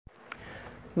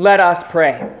Let us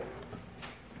pray.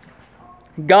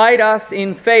 Guide us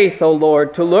in faith, O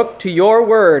Lord, to look to your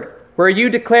word, where you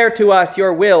declare to us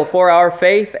your will for our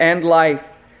faith and life,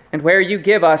 and where you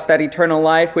give us that eternal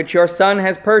life which your Son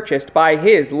has purchased by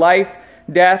his life,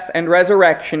 death, and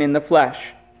resurrection in the flesh.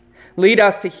 Lead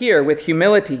us to hear with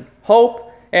humility,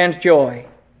 hope, and joy.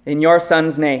 In your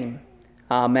Son's name,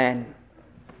 amen.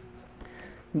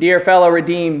 Dear fellow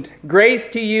redeemed, grace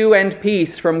to you and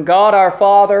peace from God our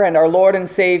Father and our Lord and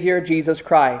Savior, Jesus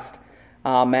Christ.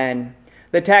 Amen.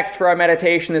 The text for our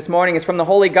meditation this morning is from the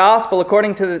Holy Gospel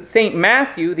according to St.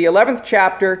 Matthew, the 11th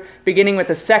chapter, beginning with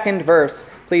the 2nd verse.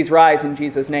 Please rise in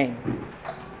Jesus' name.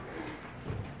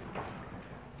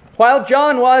 While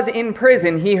John was in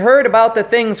prison, he heard about the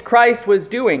things Christ was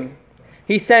doing.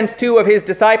 He sent 2 of his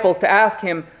disciples to ask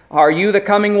him, "Are you the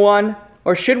coming one,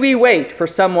 or should we wait for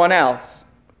someone else?"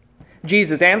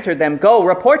 Jesus answered them, "Go,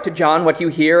 report to John what you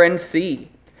hear and see.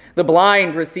 The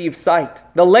blind receive sight,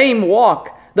 the lame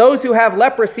walk, those who have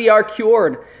leprosy are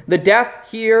cured, the deaf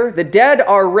hear, the dead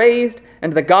are raised,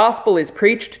 and the gospel is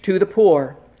preached to the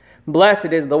poor.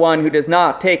 Blessed is the one who does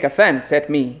not take offense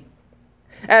at me."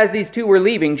 As these 2 were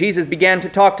leaving, Jesus began to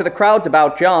talk to the crowds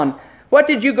about John. "What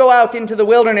did you go out into the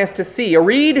wilderness to see? A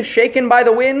reed shaken by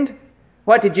the wind?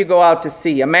 What did you go out to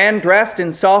see? A man dressed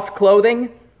in soft clothing?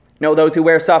 No, those who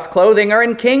wear soft clothing are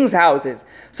in kings' houses.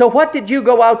 So what did you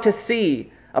go out to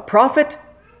see? A prophet?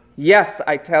 Yes,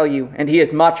 I tell you, and he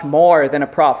is much more than a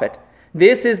prophet.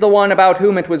 This is the one about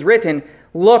whom it was written,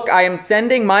 'Look, I am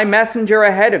sending my messenger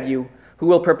ahead of you, who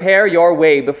will prepare your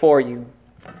way before you.'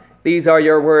 These are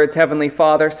your words, Heavenly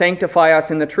Father. Sanctify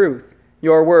us in the truth.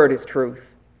 Your word is truth.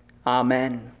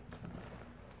 Amen."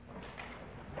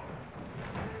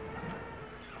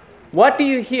 What do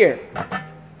you hear?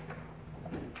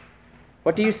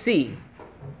 What do you see?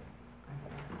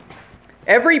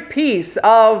 Every piece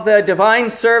of the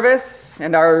divine service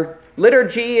and our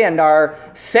liturgy and our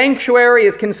sanctuary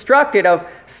is constructed of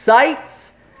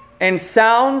sights and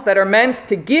sounds that are meant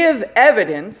to give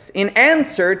evidence in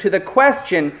answer to the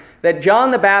question that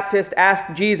John the Baptist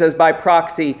asked Jesus by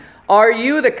proxy, "Are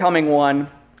you the coming one,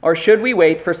 or should we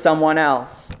wait for someone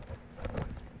else?"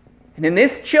 And in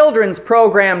this children's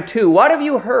program too, what have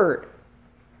you heard?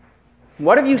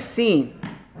 What have you seen?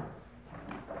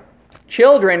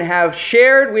 Children have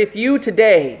shared with you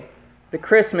today the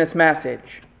Christmas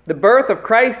message, the birth of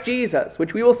Christ Jesus,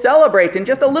 which we will celebrate in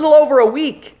just a little over a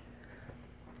week.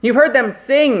 You've heard them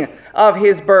sing of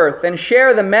his birth and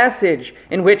share the message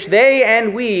in which they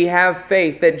and we have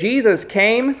faith that Jesus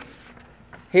came.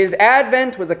 His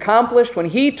advent was accomplished when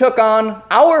he took on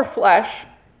our flesh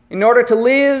in order to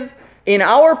live in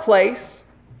our place,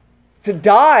 to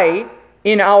die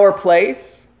in our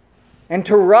place, and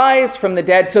to rise from the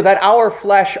dead so that our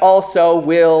flesh also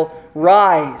will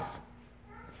rise.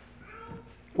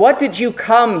 What did you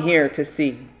come here to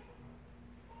see?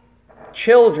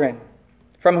 Children,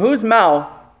 from whose mouth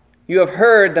you have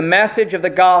heard the message of the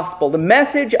gospel, the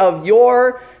message of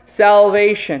your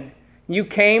salvation. You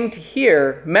came to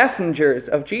hear messengers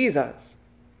of Jesus.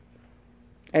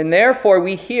 And therefore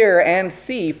we hear and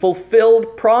see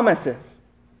fulfilled promises.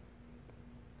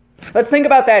 Let's think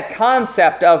about that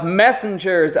concept of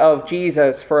messengers of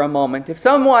Jesus for a moment. If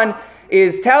someone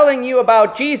is telling you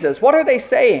about Jesus, what are they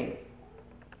saying?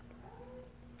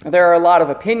 There are a lot of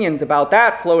opinions about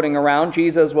that floating around.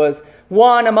 Jesus was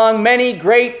one among many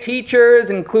great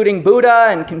teachers, including Buddha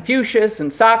and Confucius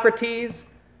and Socrates.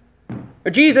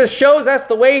 Or Jesus shows us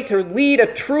the way to lead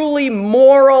a truly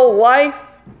moral life.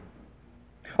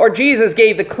 Or Jesus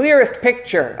gave the clearest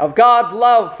picture of God's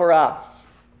love for us.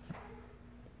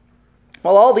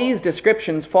 Well, all these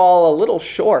descriptions fall a little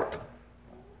short.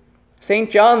 St.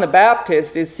 John the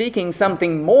Baptist is seeking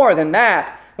something more than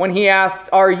that when he asks,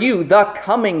 "Are you the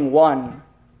coming one?"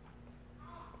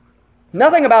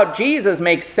 Nothing about Jesus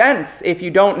makes sense if you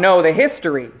don't know the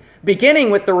history, beginning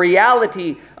with the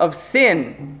reality of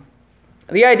sin.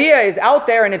 The idea is out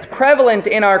there and it's prevalent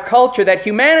in our culture that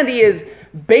humanity is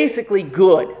basically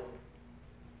good.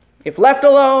 If left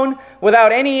alone,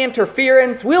 without any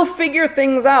interference, we'll figure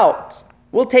things out.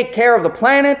 We'll take care of the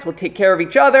planet, we'll take care of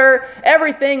each other,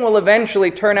 everything will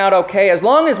eventually turn out okay as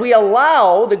long as we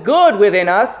allow the good within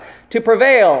us to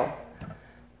prevail.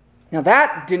 Now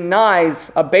that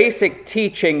denies a basic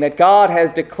teaching that God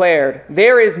has declared.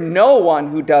 There is no one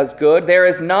who does good, there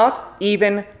is not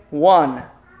even one.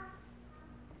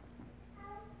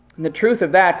 And the truth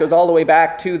of that goes all the way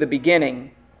back to the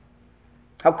beginning.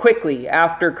 How quickly,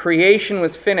 after creation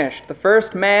was finished, the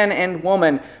first man and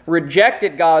woman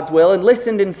rejected God's will and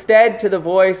listened instead to the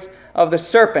voice of the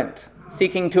serpent,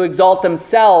 seeking to exalt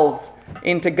themselves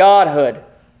into godhood.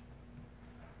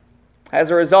 As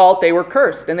a result, they were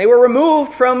cursed, and they were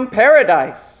removed from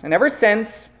paradise. And ever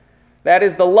since, that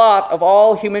is the lot of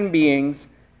all human beings.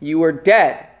 You were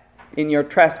dead in your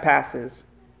trespasses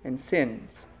and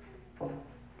sins.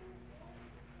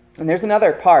 And there's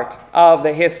another part of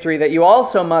the history that you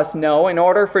also must know in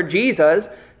order for Jesus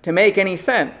to make any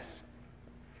sense.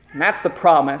 And that's the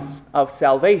promise of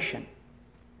salvation.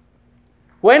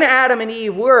 When Adam and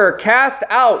Eve were cast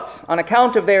out on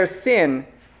account of their sin,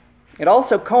 it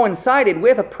also coincided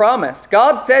with a promise.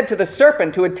 God said to the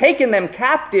serpent who had taken them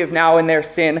captive now in their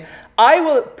sin, I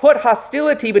will put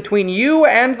hostility between you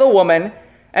and the woman,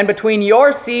 and between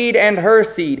your seed and her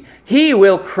seed. He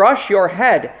will crush your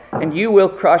head, and you will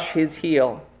crush his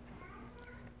heel.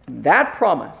 That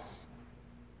promise,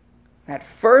 that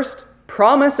first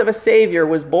promise of a Savior,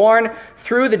 was born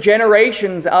through the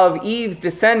generations of Eve's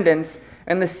descendants,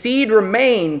 and the seed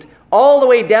remained all the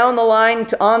way down the line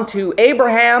onto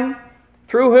Abraham,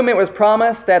 through whom it was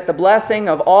promised that the blessing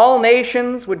of all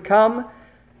nations would come,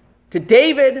 to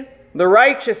David, the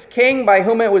righteous king, by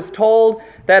whom it was told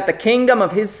that the kingdom of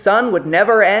his son would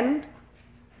never end,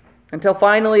 until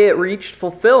finally it reached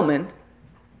fulfillment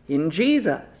in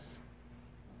Jesus,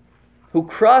 who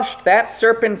crushed that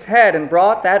serpent's head and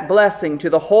brought that blessing to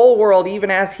the whole world, even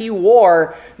as he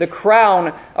wore the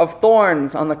crown of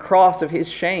thorns on the cross of his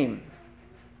shame.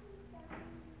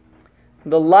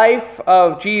 The life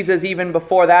of Jesus, even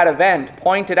before that event,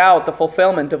 pointed out the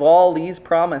fulfillment of all these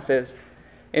promises.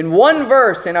 In one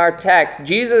verse in our text,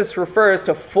 Jesus refers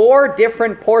to 4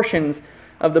 different portions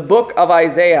of the book of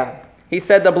Isaiah. He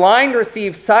said, the blind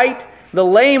receive sight, the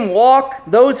lame walk,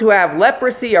 those who have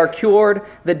leprosy are cured,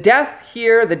 the deaf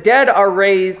hear, the dead are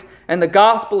raised, and the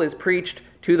gospel is preached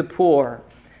to the poor.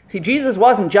 See, Jesus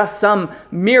wasn't just some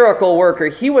miracle worker.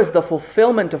 He was the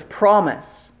fulfillment of promise.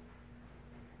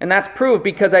 And that's proved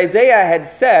because Isaiah had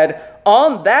said,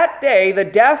 on that day the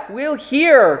deaf will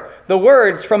hear the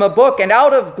words from a book, and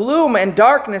out of gloom and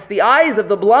darkness the eyes of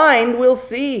the blind will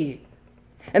see.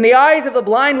 And the eyes of the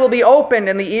blind will be opened,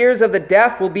 and the ears of the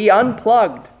deaf will be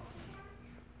unplugged.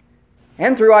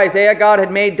 And through Isaiah, God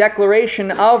had made declaration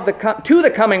to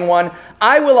the coming one,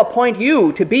 I will appoint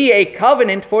you to be a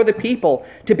covenant for the people,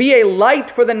 to be a light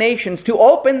for the nations, to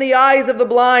open the eyes of the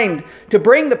blind, to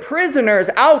bring the prisoners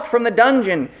out from the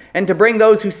dungeon, and to bring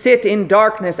those who sit in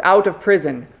darkness out of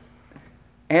prison.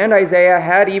 And Isaiah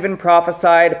had even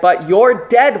prophesied, but your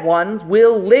dead ones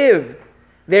will live.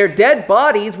 Their dead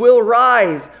bodies will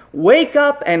rise. Wake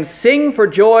up and sing for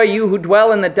joy, you who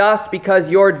dwell in the dust, because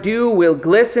your dew will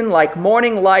glisten like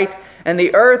morning light, and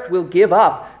the earth will give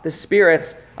up the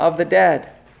spirits of the dead.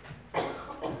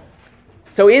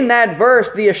 So in that verse,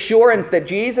 the assurance that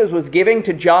Jesus was giving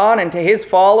to John and to his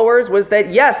followers was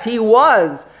that, yes, he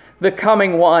was the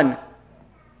coming one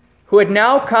who had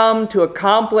now come to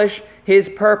accomplish his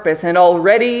purpose, and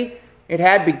already it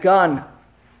had begun.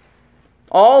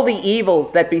 All the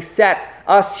evils that beset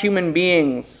us human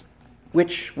beings,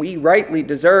 which we rightly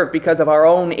deserve because of our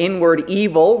own inward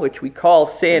evil, which we call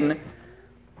sin,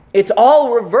 it's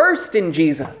all reversed in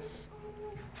Jesus.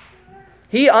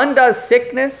 He undoes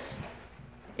sickness,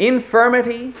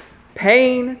 infirmity,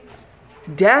 pain,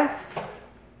 death,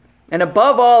 and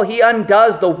above all, he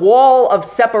undoes the wall of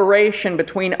separation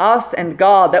between us and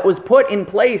God that was put in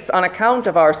place on account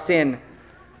of our sin.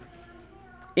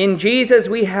 In Jesus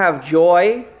we have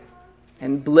joy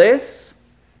and bliss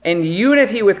and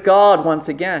unity with God once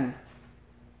again.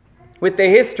 With the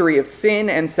history of sin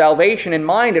and salvation in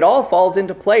mind, it all falls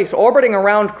into place, orbiting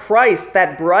around Christ,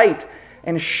 that bright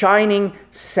and shining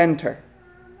center.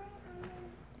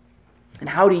 And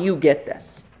how do you get this?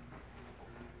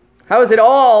 How is it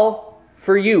all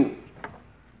for you?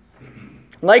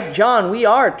 Like John, we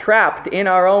are trapped in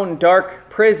our own dark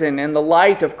prison, and the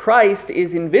light of Christ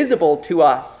is invisible to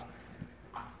us.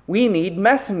 We need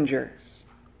messengers.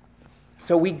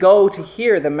 So we go to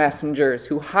hear the messengers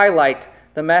who highlight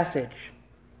the message.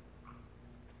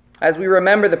 As we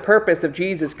remember the purpose of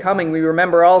Jesus' coming, we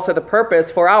remember also the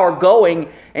purpose for our going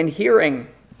and hearing.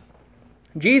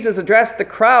 Jesus addressed the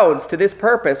crowds to this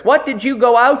purpose. What did you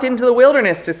go out into the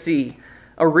wilderness to see?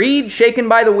 A reed shaken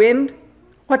by the wind?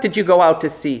 What did you go out to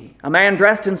see? A man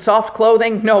dressed in soft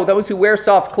clothing? No, those who wear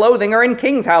soft clothing are in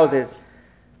kings' houses.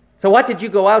 So what did you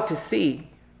go out to see?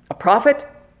 A prophet?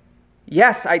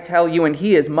 Yes, I tell you, and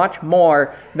he is much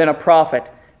more than a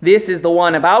prophet. This is the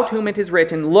one about whom it is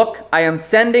written, Look, I am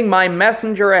sending my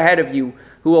messenger ahead of you,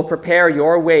 who will prepare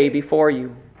your way before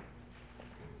you.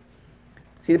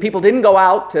 See, the people didn't go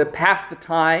out to pass the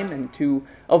time and to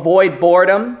avoid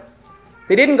boredom.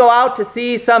 They didn't go out to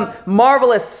see some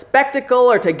marvelous spectacle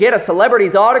or to get a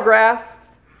celebrity's autograph.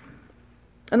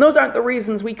 And those aren't the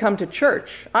reasons we come to church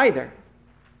either.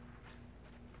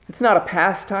 It's not a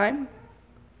pastime.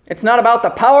 It's not about the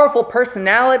powerful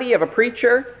personality of a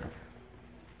preacher.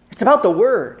 It's about the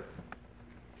Word.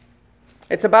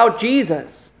 It's about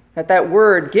Jesus that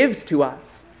Word gives to us.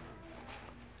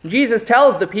 Jesus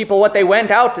tells the people what they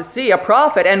went out to see, a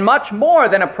prophet, and much more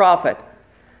than a prophet.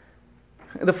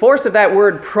 The force of that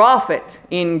word prophet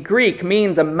in Greek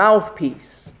means a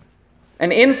mouthpiece,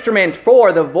 an instrument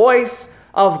for the voice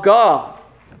of God.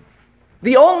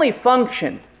 The only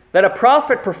function that a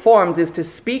prophet performs is to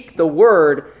speak the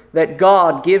word that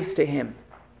God gives to him.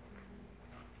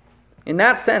 In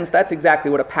that sense, that's exactly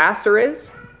what a pastor is.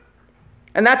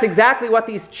 And that's exactly what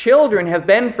these children have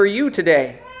been for you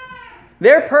today.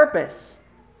 Their purpose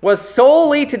was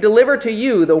solely to deliver to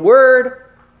you the Word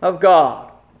of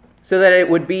God, so that it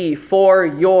would be for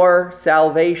your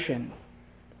salvation.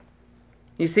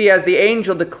 You see, as the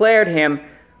angel declared him,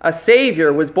 a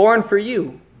Savior was born for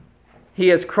you.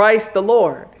 He is Christ the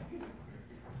Lord.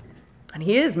 And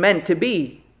He is meant to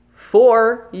be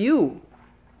for you.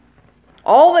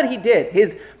 All that He did,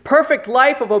 His perfect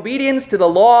life of obedience to the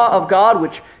law of God,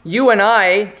 which you and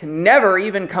I can never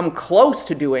even come close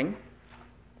to doing,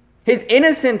 His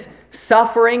innocent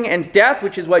suffering and death,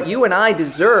 which is what you and I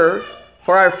deserve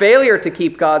for our failure to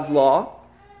keep God's law,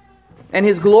 and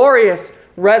His glorious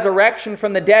resurrection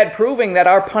from the dead, proving that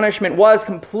our punishment was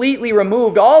completely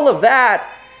removed, all of that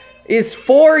is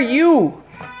for you.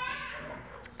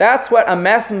 That's what a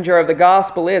messenger of the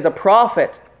gospel is, a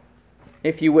prophet,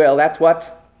 if you will. That's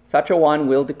what such a one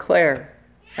will declare,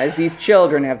 as these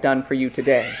children have done for you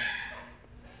today.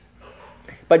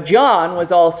 But John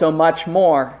was also much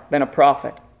more than a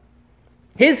prophet.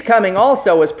 His coming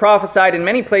also was prophesied in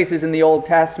many places in the Old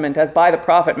Testament, as by the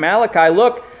prophet Malachi,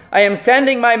 "Look, I am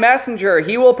sending my messenger.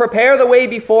 He will prepare the way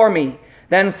before me.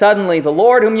 Then suddenly the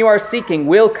Lord whom you are seeking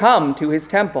will come to His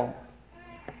temple."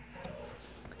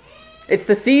 It's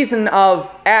the season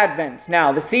of Advent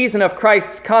now, the season of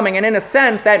Christ's coming. And in a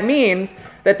sense, that means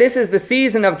that this is the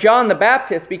season of John the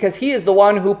Baptist, because he is the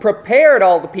one who prepared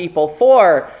all the people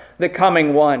for the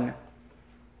coming one.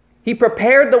 He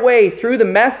prepared the way through the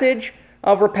message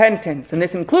of repentance. And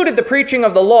this included the preaching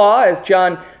of the law, as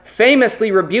John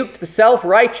famously rebuked the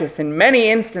self-righteous in many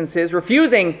instances,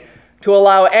 refusing to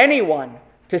allow anyone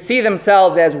to see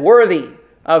themselves as worthy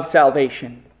of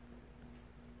salvation.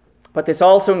 But this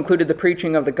also included the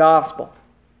preaching of the gospel.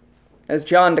 As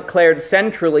John declared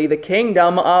centrally, the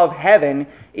kingdom of heaven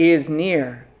is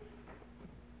near.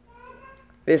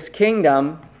 This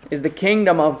kingdom is the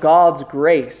kingdom of God's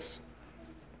grace,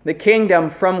 the kingdom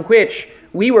from which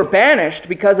we were banished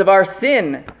because of our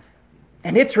sin,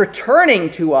 and it's returning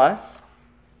to us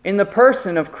in the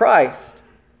person of Christ.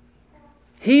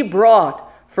 He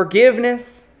brought forgiveness,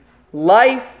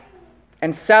 life,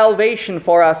 and salvation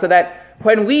for us, so that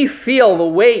when we feel the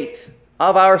weight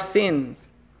of our sins,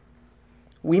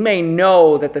 we may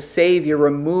know that the Savior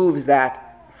removes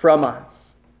that from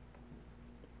us.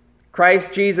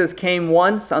 Christ Jesus came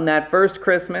once on that first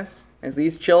Christmas, as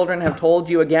these children have told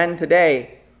you again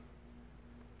today.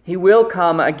 He will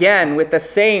come again with the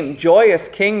same joyous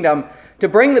kingdom to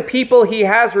bring the people He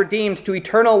has redeemed to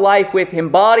eternal life with Him,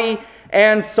 body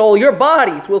and soul. Your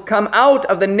bodies will come out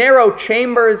of the narrow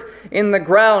chambers in the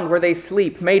ground where they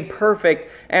sleep, made perfect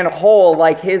and whole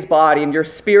like His body, and your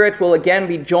spirit will again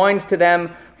be joined to them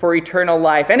for eternal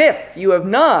life. And if you have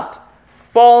not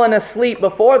fallen asleep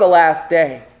before the last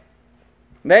day,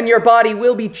 then your body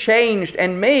will be changed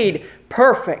and made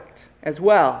perfect as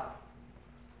well.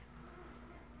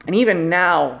 And even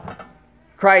now,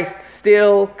 Christ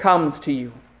still comes to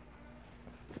you.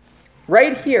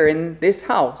 Right here in this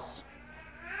house.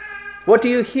 What do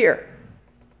you hear?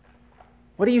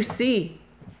 What do you see?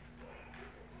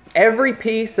 Every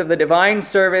piece of the divine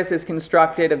service is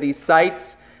constructed of these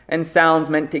sights and sounds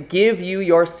meant to give you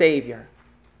your Savior,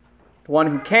 the one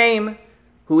who came,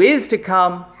 who is to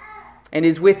come, and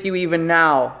is with you even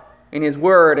now in His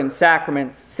Word and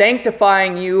sacraments,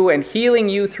 sanctifying you and healing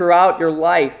you throughout your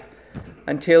life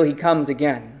until He comes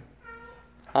again.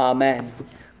 Amen.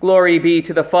 Glory be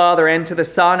to the Father, and to the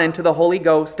Son, and to the Holy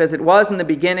Ghost, as it was in the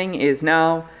beginning, is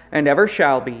now, and ever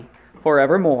shall be,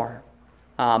 forevermore.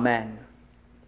 Amen.